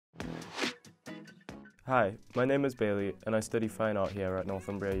Hi, my name is Bailey and I study fine art here at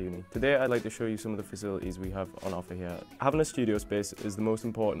Northumbria Uni. Today I'd like to show you some of the facilities we have on offer here. Having a studio space is the most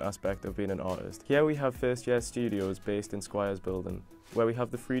important aspect of being an artist. Here we have first year studios based in Squires Building, where we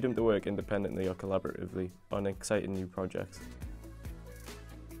have the freedom to work independently or collaboratively on exciting new projects.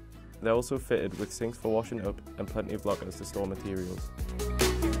 They're also fitted with sinks for washing up and plenty of lockers to store materials.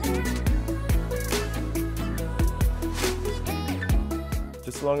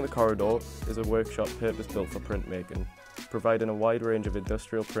 Just along the corridor is a workshop purpose-built for printmaking, providing a wide range of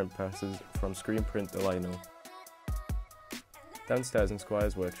industrial print presses from screen print to lino. Downstairs in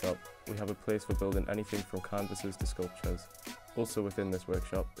Squires' workshop, we have a place for building anything from canvases to sculptures. Also within this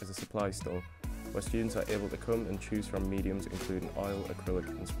workshop is a supply store, where students are able to come and choose from mediums including oil, acrylic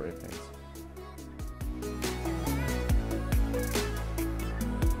and spray paints.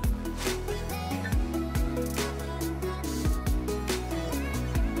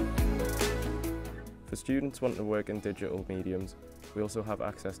 For students wanting to work in digital mediums, we also have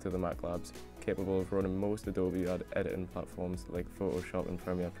access to the Mac Labs, capable of running most Adobe editing platforms like Photoshop and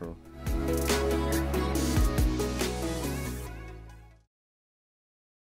Premiere Pro.